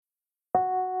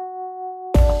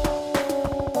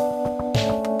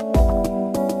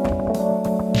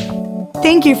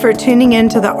Thank you for tuning in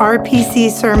to the RPC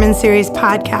Sermon Series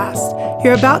podcast.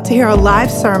 You're about to hear a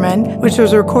live sermon, which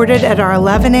was recorded at our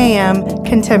 11 a.m.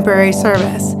 contemporary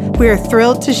service. We are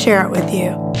thrilled to share it with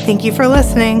you. Thank you for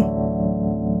listening.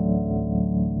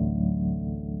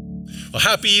 Well,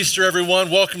 happy Easter,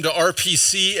 everyone. Welcome to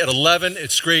RPC at 11.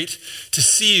 It's great to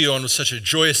see you on such a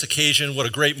joyous occasion. What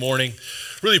a great morning.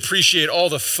 Really appreciate all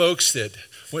the folks that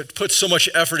put so much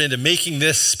effort into making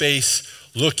this space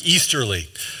look Easterly.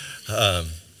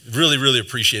 Really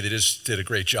appreciate it. They just did a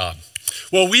great job.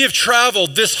 Well, we have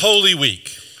traveled this Holy Week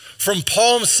from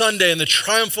Palm Sunday and the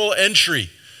triumphal entry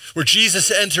where Jesus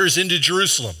enters into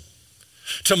Jerusalem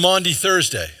to Maundy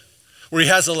Thursday, where he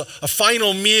has a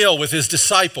final meal with his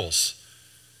disciples,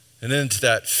 and then to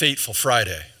that fateful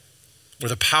Friday where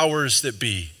the powers that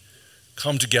be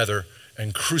come together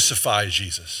and crucify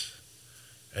Jesus.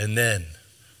 And then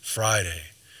Friday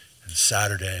and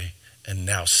Saturday and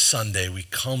now Sunday, we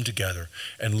come together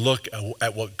and look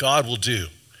at what God will do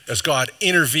as God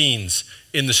intervenes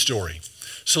in the story.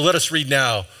 So let us read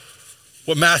now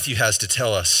what Matthew has to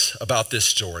tell us about this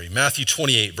story. Matthew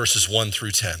 28, verses 1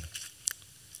 through 10.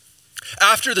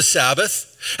 After the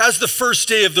Sabbath, as the first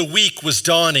day of the week was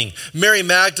dawning, Mary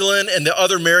Magdalene and the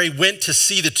other Mary went to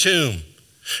see the tomb.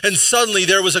 And suddenly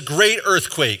there was a great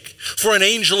earthquake, for an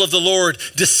angel of the Lord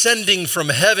descending from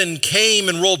heaven came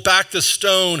and rolled back the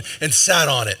stone and sat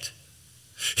on it.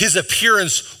 His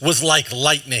appearance was like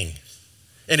lightning,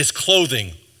 and his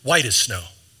clothing white as snow.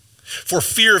 For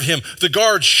fear of him, the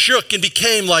guards shook and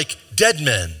became like dead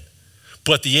men.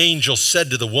 But the angel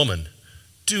said to the woman,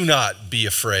 "Do not be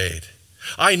afraid.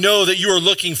 I know that you are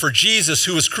looking for Jesus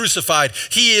who was crucified.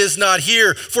 He is not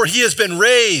here, for he has been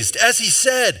raised, as he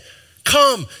said.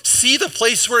 Come, see the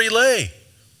place where he lay.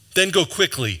 Then go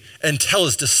quickly and tell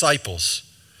his disciples.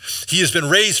 He has been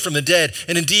raised from the dead,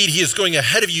 and indeed he is going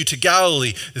ahead of you to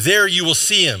Galilee. There you will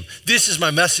see him. This is my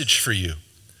message for you."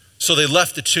 So they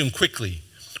left the tomb quickly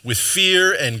with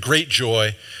fear and great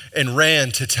joy and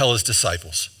ran to tell his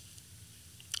disciples.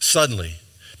 Suddenly,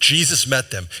 Jesus met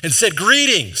them and said,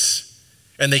 "Greetings."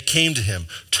 And they came to him,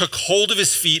 took hold of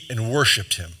his feet and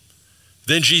worshiped him.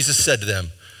 Then Jesus said to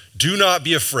them, "Do not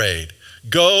be afraid.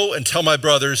 Go and tell my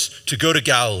brothers to go to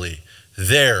Galilee.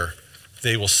 There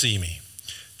they will see me."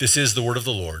 This is the word of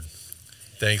the Lord.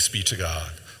 Thanks be to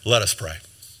God. Let us pray.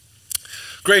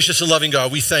 Gracious and loving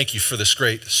God, we thank you for this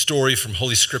great story from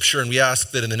Holy Scripture, and we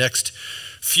ask that in the next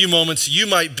few moments you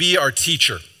might be our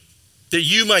teacher, that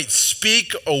you might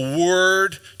speak a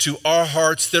word to our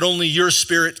hearts that only your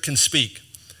Spirit can speak,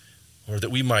 or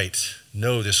that we might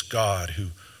know this God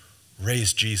who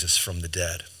raised Jesus from the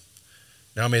dead.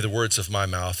 Now may the words of my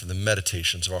mouth and the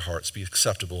meditations of our hearts be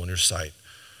acceptable in your sight,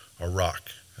 our rock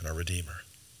and our Redeemer.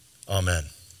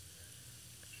 Amen.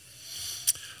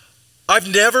 I've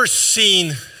never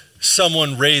seen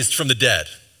someone raised from the dead,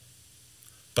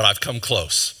 but I've come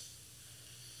close.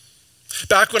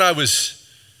 Back when I was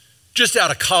just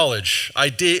out of college,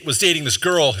 I was dating this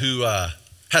girl who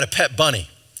had a pet bunny.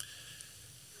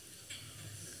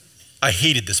 I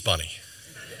hated this bunny.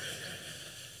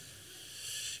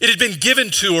 It had been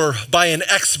given to her by an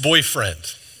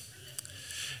ex-boyfriend.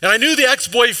 And I knew the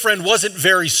ex-boyfriend wasn't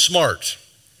very smart.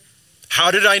 How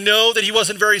did I know that he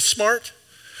wasn't very smart?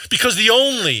 Because the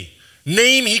only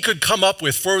name he could come up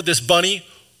with for this bunny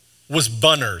was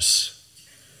Bunners.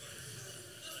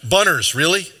 Bunners,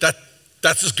 really?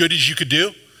 That's as good as you could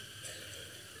do?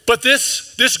 But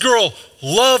this girl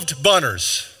loved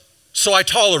Bunners, so I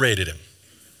tolerated him.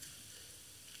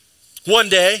 One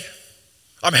day,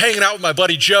 I'm hanging out with my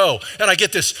buddy Joe, and I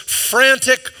get this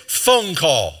frantic phone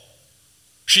call.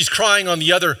 She's crying on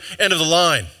the other end of the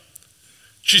line.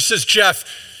 She says, "Jeff,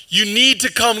 you need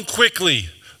to come quickly.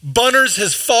 Bunners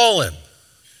has fallen."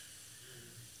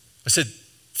 I said,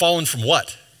 "Fallen from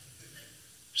what?"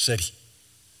 She said,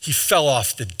 he fell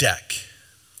off the deck.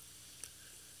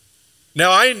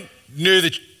 Now, I knew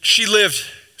that she lived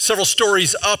several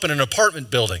stories up in an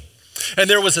apartment building, and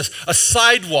there was a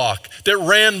sidewalk that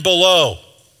ran below.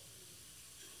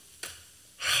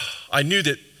 I knew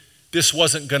that this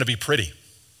wasn't going to be pretty.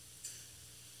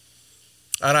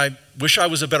 And I wish I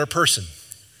was a better person.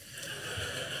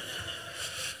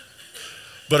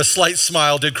 But a slight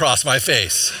smile did cross my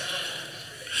face.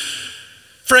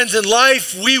 Friends, in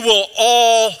life, we will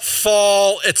all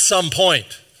fall at some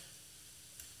point.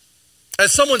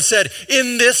 As someone said,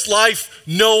 in this life,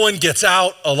 no one gets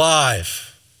out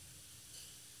alive.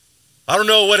 I don't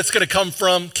know what it's going to come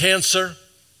from, cancer,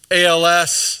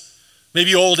 ALS,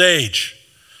 maybe old age.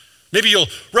 Maybe you'll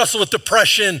wrestle with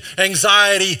depression,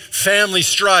 anxiety, family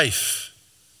strife.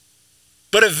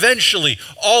 But eventually,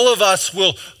 all of us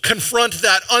will confront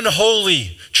that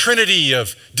unholy trinity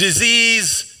of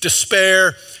disease,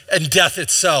 despair, and death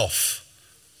itself.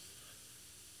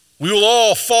 We will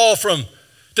all fall from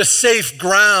the safe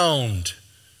ground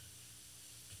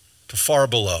to far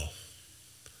below.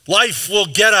 Life will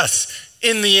get us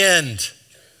in the end.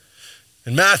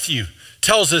 And Matthew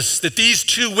tells us that these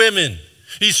two women,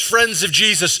 these friends of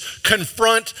Jesus,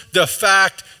 confront the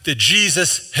fact that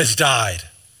Jesus has died.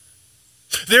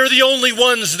 They're the only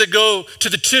ones that go to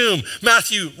the tomb.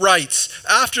 Matthew writes,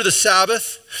 after the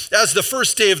Sabbath, as the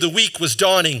first day of the week was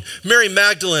dawning, Mary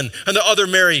Magdalene and the other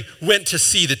Mary went to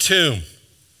see the tomb.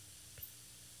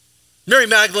 Mary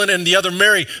Magdalene and the other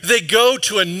Mary, they go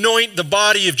to anoint the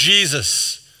body of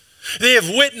Jesus. They have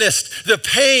witnessed the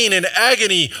pain and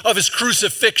agony of his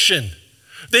crucifixion.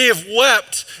 They have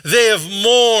wept, they have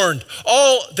mourned.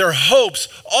 All their hopes,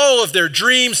 all of their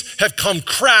dreams have come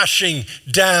crashing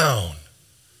down.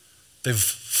 They've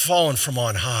fallen from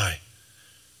on high.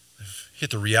 They've hit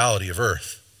the reality of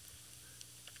earth.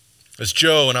 As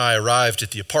Joe and I arrived at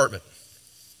the apartment,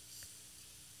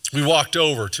 we walked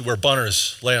over to where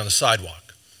Bunners lay on the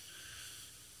sidewalk.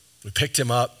 We picked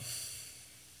him up.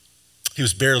 He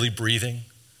was barely breathing.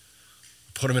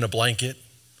 We put him in a blanket.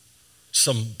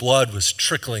 Some blood was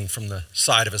trickling from the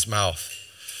side of his mouth.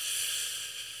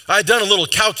 I had done a little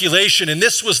calculation, and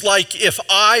this was like if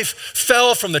I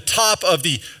fell from the top of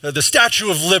the Statue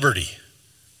of Liberty,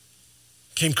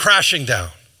 came crashing down.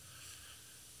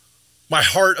 My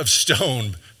heart of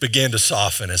stone began to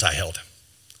soften as I held him.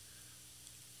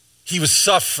 He was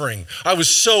suffering. I was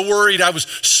so worried. I was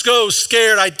so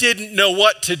scared. I didn't know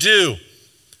what to do.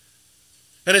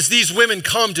 And as these women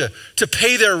come to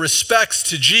pay their respects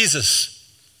to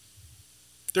Jesus,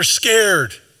 they're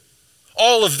scared.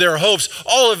 All of their hopes,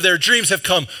 all of their dreams have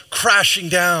come crashing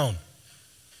down.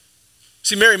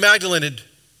 See, Mary Magdalene,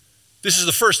 this is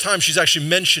the first time she's actually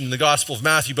mentioned in the Gospel of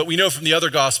Matthew, but we know from the other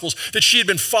Gospels that she had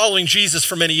been following Jesus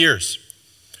for many years.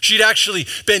 She'd actually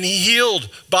been healed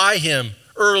by him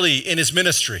early in his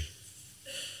ministry.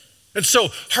 And so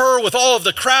her, with all of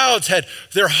the crowds, had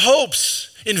their hopes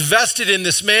invested in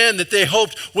this man that they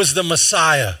hoped was the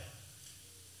Messiah.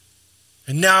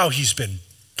 And now he's been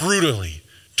brutally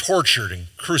tortured and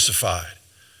crucified.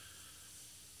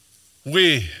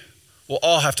 We will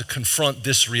all have to confront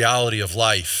this reality of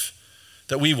life,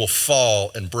 that we will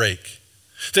fall and break.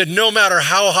 That no matter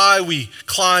how high we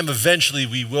climb, eventually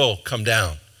we will come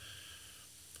down.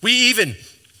 We even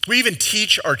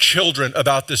teach our children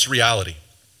about this reality.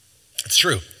 It's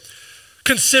true.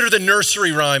 Consider the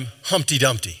nursery rhyme, Humpty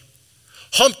Dumpty.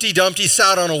 Humpty Dumpty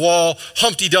sat on a wall.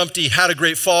 Humpty Dumpty had a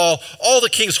great fall. All the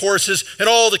king's horses and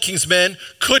all the king's men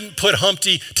couldn't put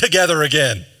Humpty together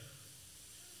again.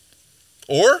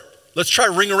 Or let's try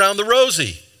Ring Around the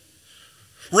Rosie.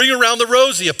 Ring around the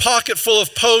rosy, a pocket full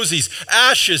of posies.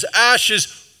 Ashes,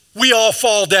 ashes, we all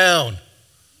fall down.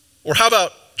 Or how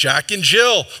about Jack and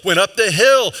Jill went up the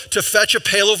hill to fetch a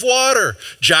pail of water.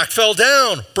 Jack fell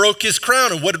down, broke his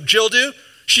crown, and what did Jill do?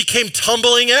 She came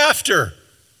tumbling after.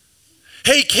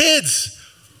 Hey kids,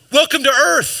 welcome to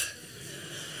Earth.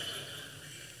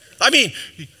 I mean,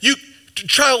 you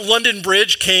try London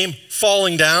Bridge came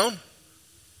falling down.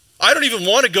 I don't even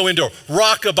want to go into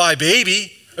Rockabye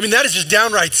Baby. I mean, that is just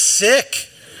downright sick.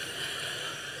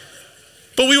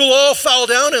 But we will all fall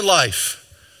down in life.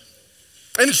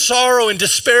 In sorrow and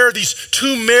despair, these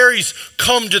two Marys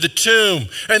come to the tomb,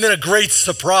 and then a great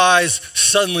surprise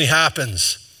suddenly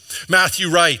happens. Matthew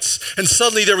writes, and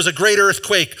suddenly there was a great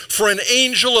earthquake, for an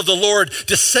angel of the Lord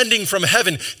descending from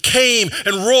heaven came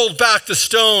and rolled back the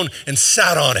stone and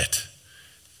sat on it.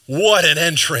 What an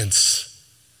entrance.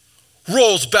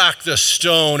 Rolls back the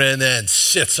stone and then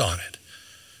sits on it.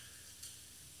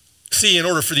 See, in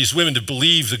order for these women to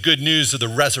believe the good news of the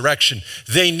resurrection,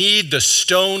 they need the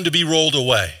stone to be rolled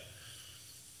away.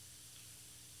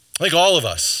 Like all of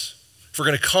us, if we're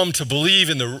going to come to believe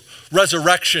in the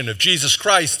resurrection of Jesus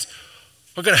Christ,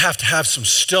 we're going to have some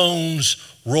stones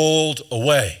rolled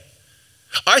away.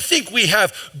 I think we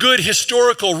have good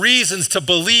historical reasons to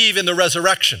believe in the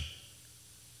resurrection.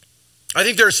 I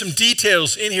think there are some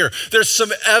details in here. There's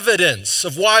some evidence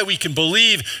of why we can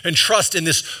believe and trust in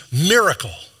this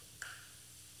miracle.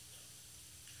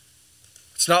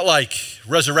 It's not like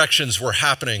resurrections were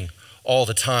happening all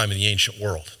the time in the ancient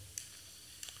world.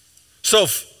 So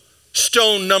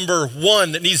stone number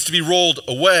one that needs to be rolled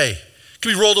away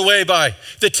can be rolled away by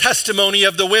the testimony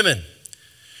of the women.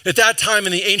 At that time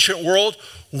in the ancient world,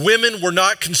 women were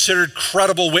not considered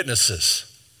credible witnesses.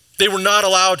 They were not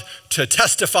allowed to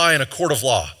testify in a court of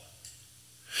law.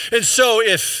 And so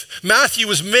if Matthew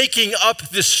was making up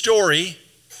this story,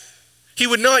 He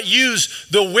would not use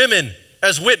the women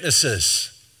as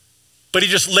witnesses, but he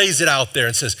just lays it out there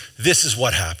and says, this is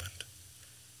what happened.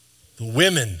 The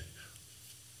women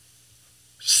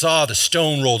saw the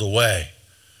stone rolled away.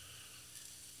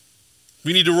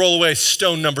 We need to roll away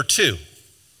stone number 2.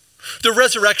 The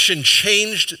resurrection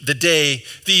changed the day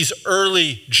these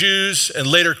early Jews and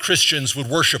later Christians would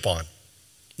worship on.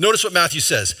 Notice what Matthew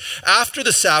says. After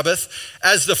the Sabbath,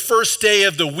 as the first day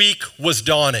of the week was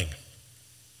dawning.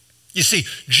 You see,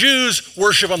 Jews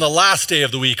worship on the last day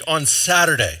of the week, on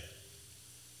Saturday.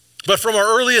 But from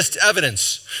our earliest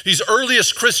evidence, these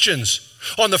earliest Christians,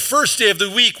 on the first day of the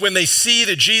week, when they see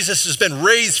that Jesus has been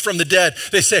raised from the dead,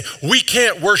 they say, we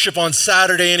can't worship on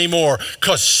Saturday anymore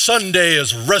because Sunday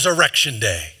is resurrection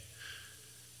day.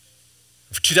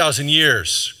 For 2,000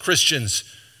 years, Christians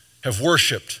have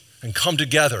worshiped and come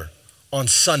together on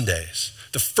Sundays,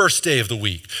 the first day of the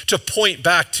week, to point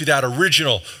back to that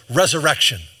original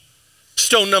resurrection.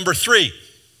 Stone number 3,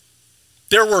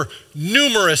 there were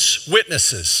numerous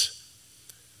witnesses.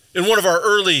 In one of our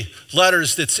early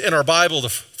letters that's in our Bible,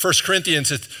 the 1 Corinthians,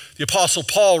 the Apostle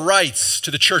Paul writes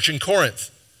to the church in Corinth.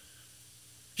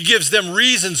 He gives them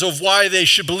reasons of why they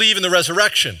should believe in the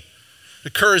resurrection. It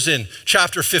occurs in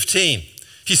chapter 15.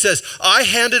 He says, I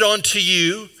handed on to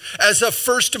you as of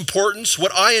first importance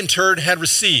what I in turn had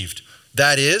received.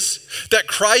 That is, that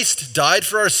Christ died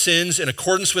for our sins in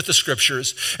accordance with the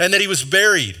scriptures, and that he was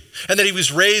buried, and that he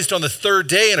was raised on the third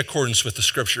day in accordance with the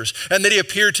scriptures, and that he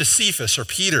appeared to Cephas or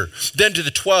Peter, then to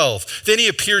the 12. Then he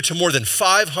appeared to more than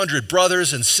 500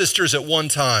 brothers and sisters at one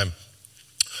time,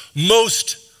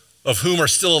 most of whom are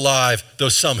still alive, though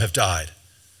some have died.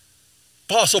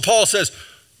 Apostle Paul says,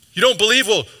 you don't believe?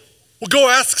 Well, go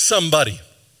ask somebody.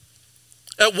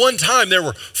 At one time, there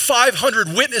were 500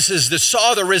 witnesses that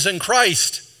saw the risen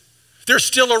Christ. They're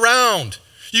still around.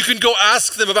 You can go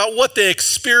ask them about what they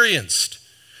experienced.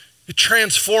 It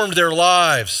transformed their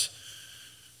lives.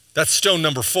 That's stone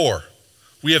number 4.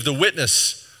 We have the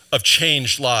witness of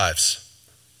changed lives.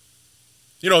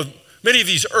 You know, many of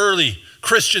these early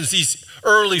Christians, these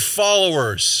early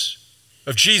followers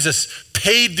of Jesus,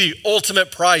 paid the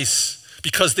ultimate price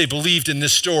because they believed in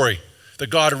this story,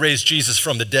 that God raised Jesus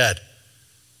from the dead.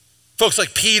 Folks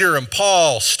like Peter and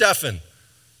Paul, Stephen,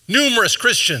 numerous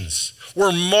Christians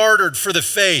were martyred for the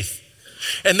faith,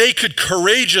 and they could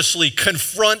courageously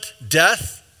confront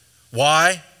death.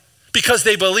 Why? Because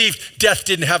they believed death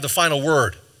didn't have the final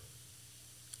word.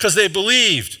 Because they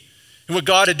believed in what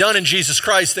God had done in Jesus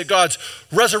Christ, that God's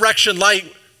resurrection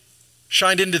light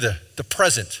shined into the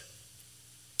present.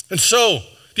 And so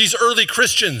these early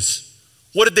Christians,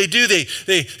 what did they do?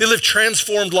 They lived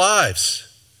transformed lives.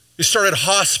 They started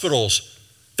hospitals.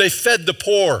 They fed the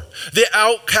poor. The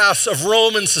outcasts of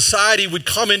Roman society would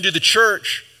come into the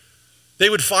church.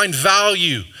 They would find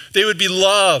value. They would be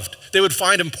loved. They would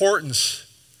find importance.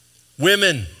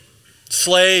 Women,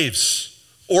 slaves,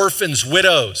 orphans,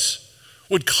 widows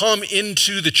would come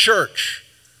into the church.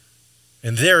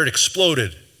 And there it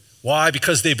exploded. Why?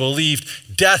 Because they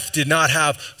believed death did not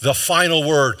have the final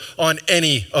word on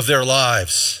any of their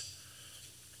lives.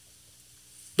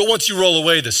 But once you roll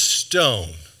away the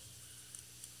stone,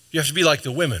 you have to be like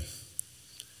the women.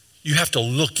 You have to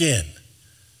look in.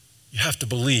 You have to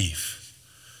believe.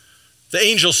 The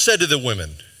angel said to the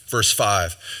women, verse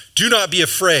 5, do not be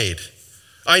afraid.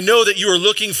 I know that you are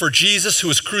looking for Jesus who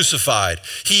was crucified.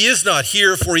 He is not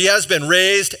here, for he has been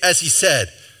raised, as he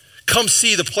said. Come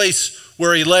see the place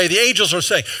where he lay. The angels are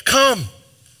saying, come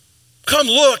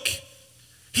look.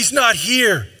 He's not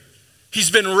here. He's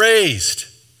been raised.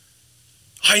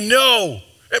 I know,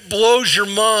 it blows your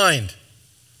mind,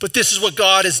 but this is what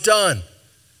God has done.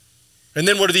 And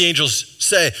then what do the angels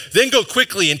say? Then go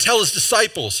quickly and tell his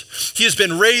disciples, he has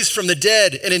been raised from the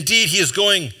dead, and indeed he is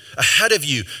going ahead of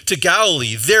you to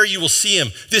Galilee. There you will see him.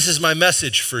 This is my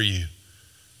message for you.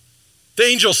 The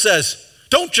angel says,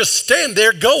 don't just stand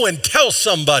there, go and tell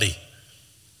somebody.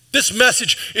 This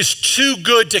message is too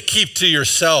good to keep to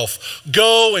yourself.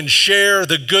 Go and share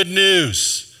the good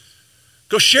news.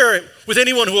 Go share it with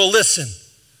anyone who will listen.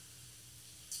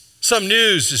 Some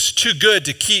news is too good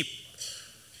to keep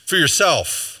for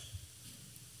yourself.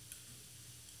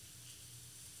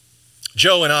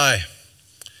 Joe and I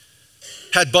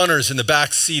had Bunners in the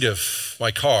back seat of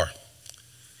my car.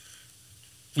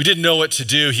 We didn't know what to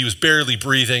do. He was barely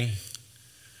breathing.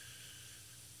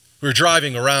 We were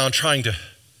driving around trying to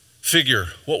figure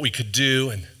what we could do,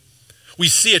 and we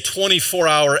see a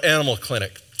 24-hour animal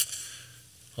clinic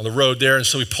on the road there, and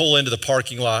so we pull into the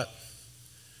parking lot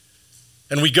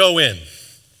and we go in.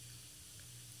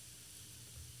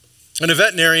 And a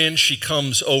veterinarian, she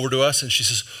comes over to us and she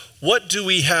says, what do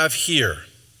we have here?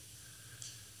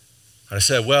 And I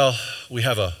said, well, we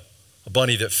have a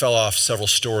bunny that fell off several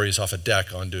stories off a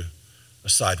deck onto a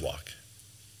sidewalk.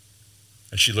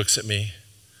 And she looks at me.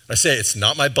 I say, it's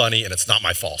not my bunny and it's not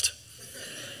my fault.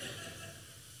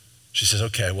 She says,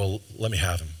 okay, well, let me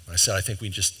have him. I said, I think we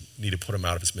just need to put him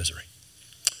out of his misery.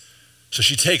 So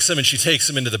she takes him and she takes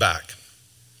him into the back.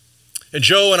 And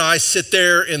Joe and I sit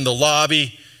there in the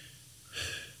lobby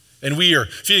and we are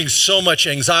feeling so much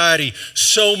anxiety,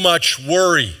 so much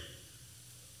worry.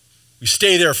 We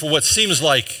stay there for what seems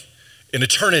like an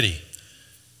eternity.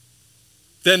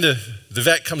 Then the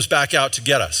vet comes back out to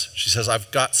get us. She says, I've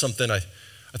got something I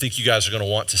think you guys are going to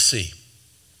want to see.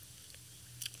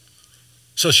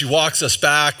 So she walks us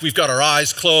back. We've got our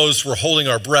eyes closed. We're holding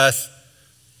our breath.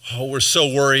 Oh, we're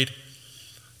so worried.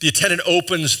 The attendant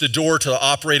opens the door to the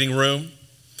operating room,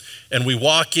 and we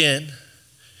walk in,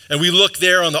 and we look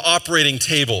there on the operating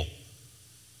table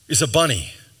is a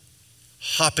bunny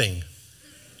hopping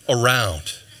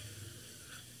around.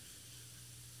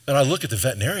 And I look at the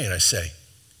veterinarian and I say,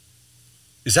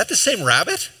 is that the same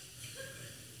rabbit?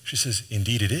 She says,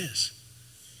 indeed it is.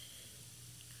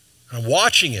 And I'm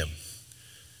watching him.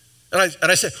 And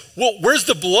I say, well, where's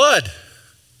the blood?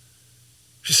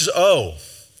 She says, oh,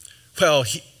 well,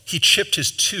 he chipped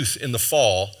his tooth in the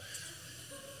fall.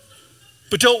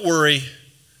 But don't worry,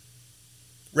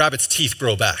 rabbit's teeth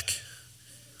grow back.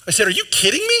 I said, are you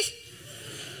kidding me?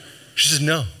 She says,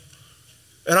 no.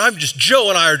 And Joe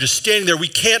and I are just standing there. We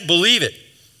can't believe it.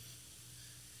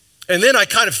 And then I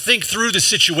kind of think through the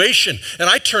situation, and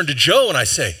I turn to Joe and I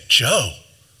say, Joe,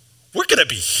 we're going to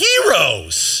be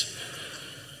heroes.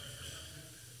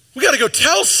 We got to go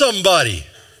tell somebody.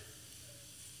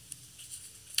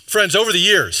 Friends, over the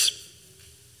years,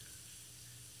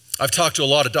 I've talked to a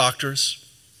lot of doctors,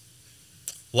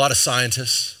 a lot of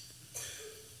scientists,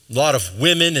 a lot of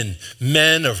women and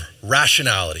men of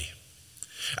rationality.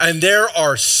 And there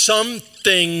are some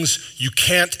things you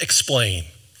can't explain.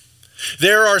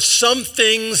 There are some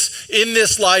things in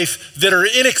this life that are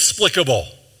inexplicable.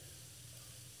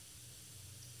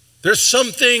 There's some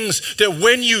things that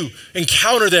when you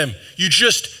encounter them, you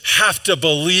just have to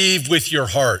believe with your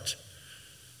heart.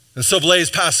 And so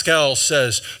Blaise Pascal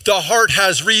says, the heart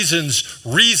has reasons,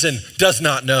 reason does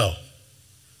not know.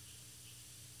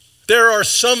 There are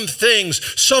some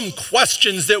things, some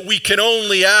questions that we can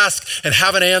only ask and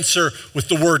have an answer with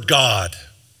the word God.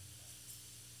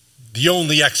 The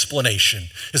only explanation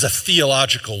is a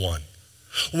theological one.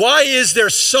 Why is there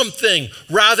something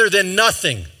rather than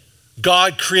nothing?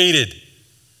 God created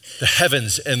the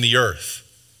heavens and the earth.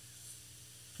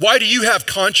 Why do you have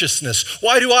consciousness?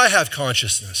 Why do I have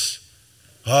consciousness?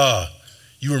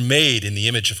 You were made in the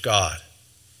image of God.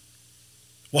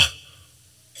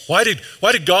 Why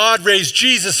did God raise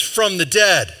Jesus from the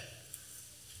dead?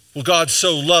 Well, God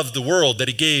so loved the world that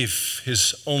he gave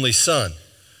his only son,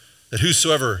 that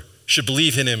whosoever should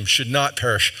believe in him should not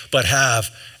perish, but have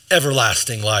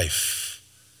everlasting life.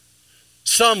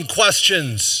 Some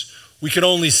questions we can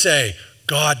only say,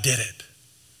 God did it.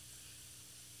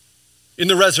 In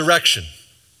the resurrection,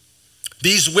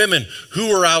 these women who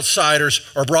were outsiders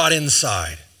are brought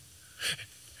inside.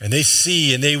 And they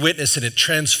see and they witness and it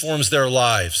transforms their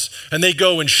lives. And they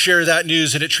go and share that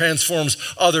news and it transforms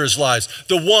others' lives.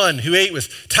 The one who ate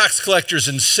with tax collectors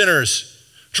and sinners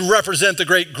to represent the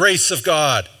great grace of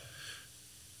God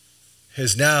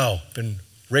has now been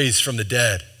raised from the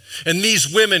dead. And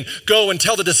these women go and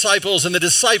tell the disciples, and the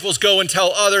disciples go and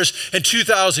tell others. And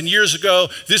 2,000 years ago,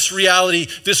 this reality,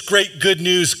 this great good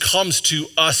news comes to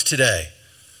us today.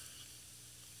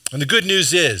 And the good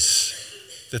news is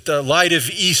that the light of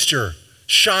Easter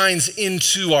shines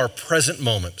into our present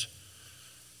moment.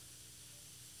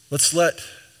 Let's let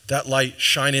that light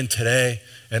shine in today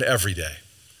and every day.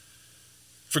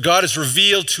 For God has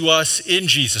revealed to us in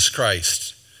Jesus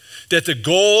Christ that the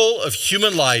goal of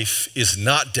human life is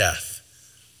not death,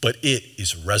 but it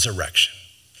is resurrection.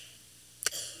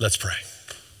 Let's pray.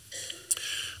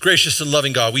 Gracious and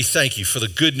loving God, we thank you for the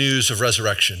good news of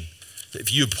resurrection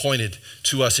that you appointed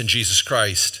to us in Jesus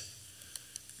Christ.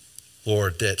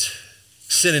 Lord, that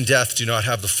sin and death do not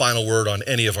have the final word on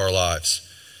any of our lives,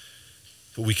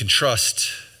 but we can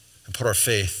trust and put our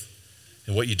faith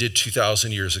in what you did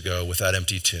 2,000 years ago with that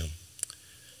empty tomb.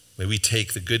 May we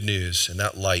take the good news and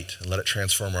that light and let it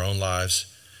transform our own lives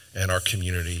and our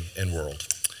community and world.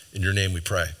 In your name we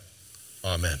pray.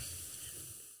 Amen.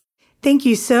 Thank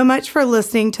you so much for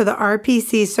listening to the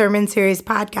RPC Sermon Series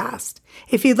podcast.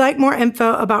 If you'd like more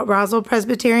info about Roswell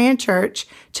Presbyterian Church,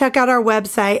 check out our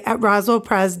website at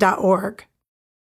roswellpres.org.